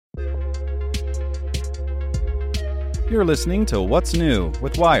You're listening to What's New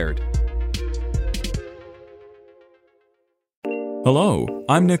with Wired. Hello,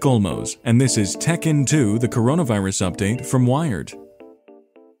 I'm Nick Olmos, and this is Tech Into, the coronavirus update from Wired.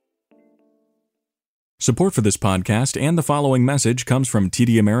 Support for this podcast and the following message comes from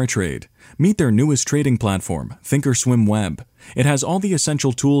TD Ameritrade. Meet their newest trading platform, Thinkorswim Web. It has all the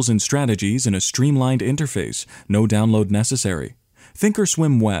essential tools and strategies in a streamlined interface, no download necessary.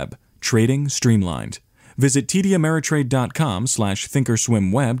 Thinkorswim Web, trading streamlined. Visit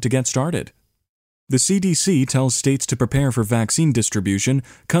tdameritrade.com/thinkorswimweb to get started. The CDC tells states to prepare for vaccine distribution,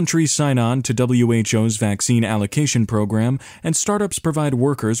 countries sign on to WHO's vaccine allocation program, and startups provide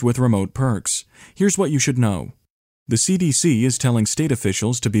workers with remote perks. Here's what you should know. The CDC is telling state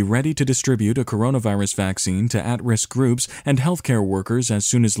officials to be ready to distribute a coronavirus vaccine to at-risk groups and healthcare workers as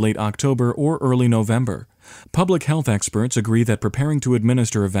soon as late October or early November. Public health experts agree that preparing to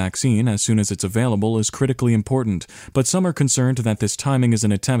administer a vaccine as soon as it's available is critically important, but some are concerned that this timing is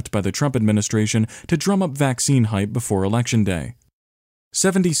an attempt by the Trump administration to drum up vaccine hype before Election Day.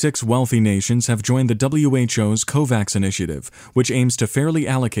 76 wealthy nations have joined the WHO's COVAX initiative, which aims to fairly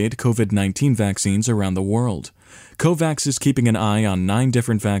allocate COVID-19 vaccines around the world. COVAX is keeping an eye on 9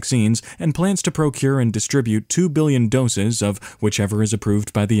 different vaccines and plans to procure and distribute 2 billion doses of whichever is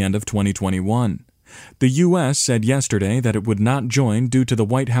approved by the end of 2021. The U.S. said yesterday that it would not join due to the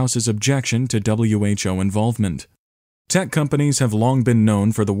White House's objection to WHO involvement. Tech companies have long been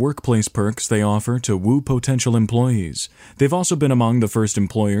known for the workplace perks they offer to woo potential employees. They've also been among the first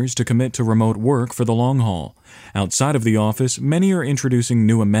employers to commit to remote work for the long haul. Outside of the office, many are introducing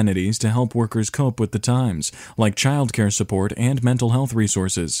new amenities to help workers cope with the times, like childcare support and mental health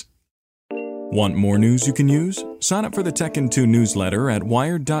resources. Want more news you can use? Sign up for the Tech Into newsletter at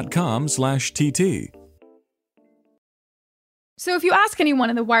wired.com/TT. So if you ask anyone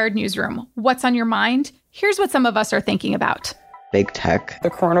in the Wired newsroom, what's on your mind? Here's what some of us are thinking about. Big tech, the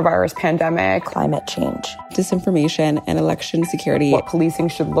coronavirus pandemic, climate change, disinformation, and election security. What policing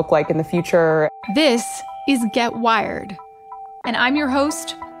should look like in the future. This is Get Wired. And I'm your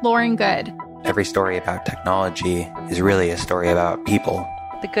host, Lauren Good. Every story about technology is really a story about people.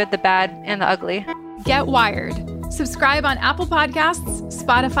 The good, the bad, and the ugly. Get Wired. Subscribe on Apple Podcasts,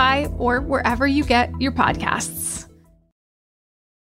 Spotify, or wherever you get your podcasts.